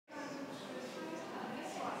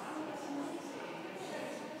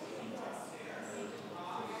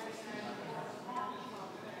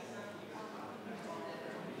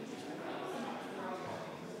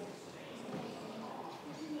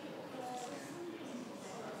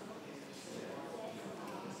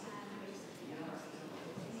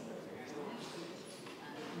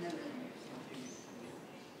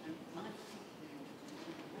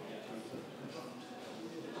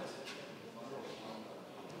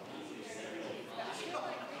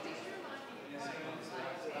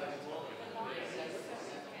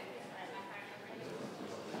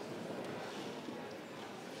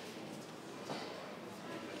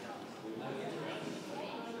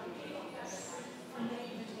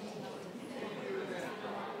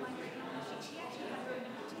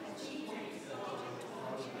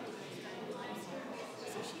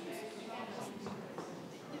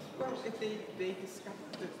if they discovered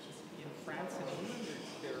that in France and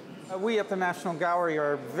England, we at the National Gallery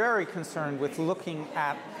are very concerned with looking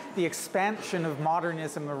at the expansion of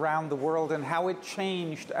modernism around the world and how it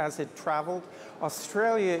changed as it traveled.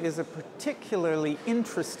 Australia is a particularly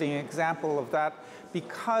interesting example of that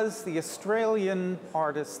because the Australian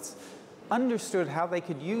artists understood how they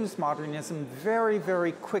could use modernism very,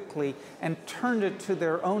 very quickly and turned it to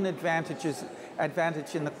their own advantage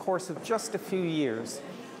in the course of just a few years.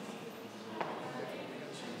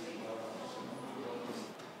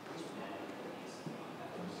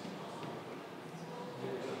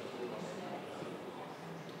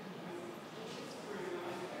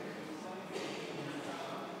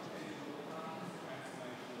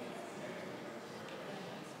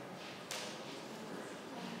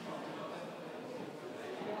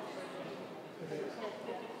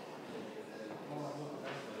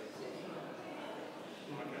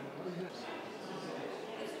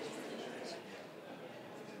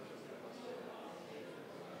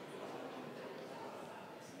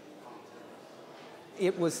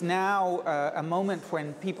 It was now a moment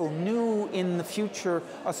when people knew in the future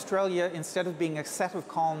Australia, instead of being a set of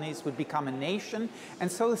colonies, would become a nation.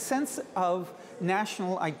 And so the sense of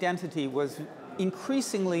national identity was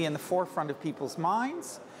increasingly in the forefront of people's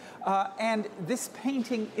minds. And this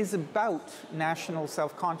painting is about national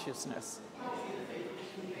self-consciousness.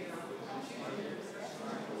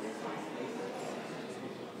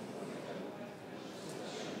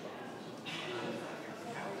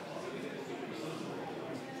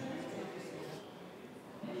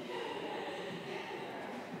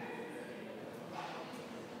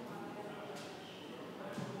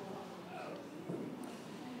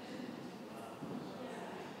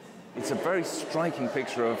 It's a very striking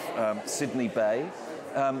picture of Sydney Bay.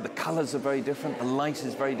 The colours are very different, the light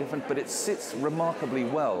is very different, but it sits remarkably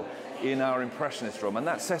well in our Impressionist room, and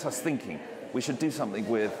that set us thinking we should do something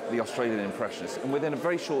with the Australian Impressionists. And within a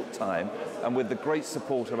very short time, and with the great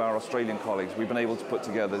support of our Australian colleagues, we've been able to put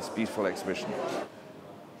together this beautiful exhibition.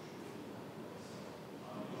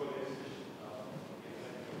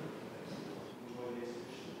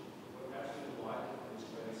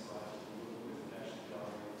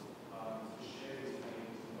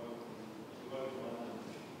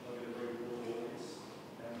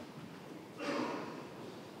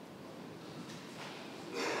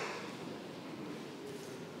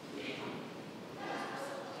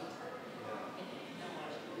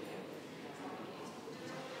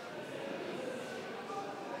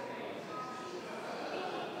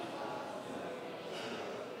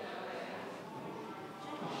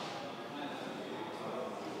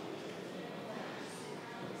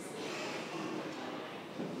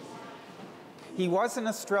 He was an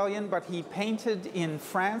Australian, but he painted in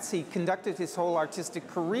France. He conducted his whole artistic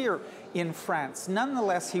career in France.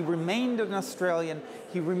 Nonetheless, he remained an Australian.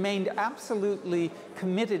 He remained absolutely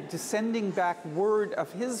committed to sending back word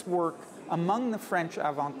of his work among the French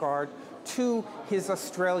avant-garde to his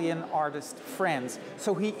Australian artist friends.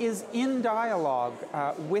 So he is in dialogue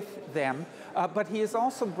with them, but he is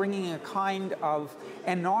also bringing a kind of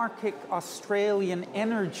anarchic Australian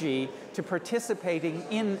energy to participating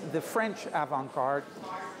in the French avant-garde.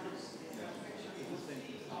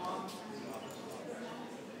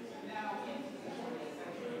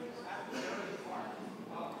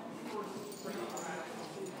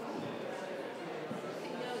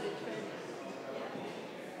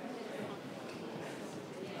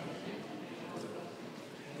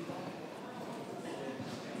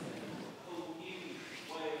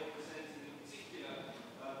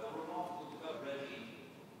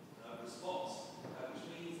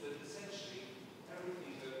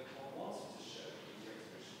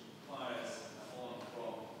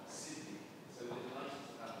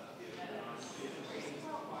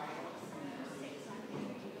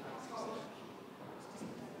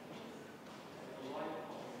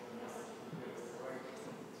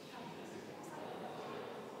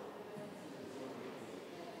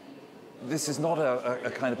 This is not a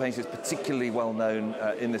kind of painting that's particularly well known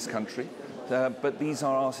in this country, but these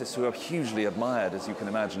are artists who are hugely admired, as you can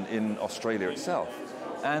imagine, in Australia itself.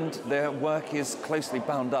 And their work is closely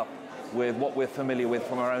bound up with what we're familiar with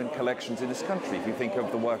from our own collections in this country. If you think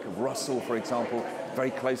of the work of Russell, for example,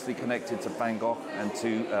 very closely connected to Van Gogh and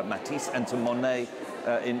to Matisse and to Monet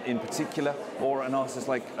in particular, or an artist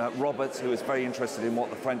like Roberts, who is very interested in what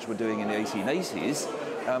the French were doing in the 1880s,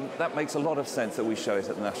 that makes a lot of sense that we show it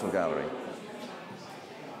at the National Gallery.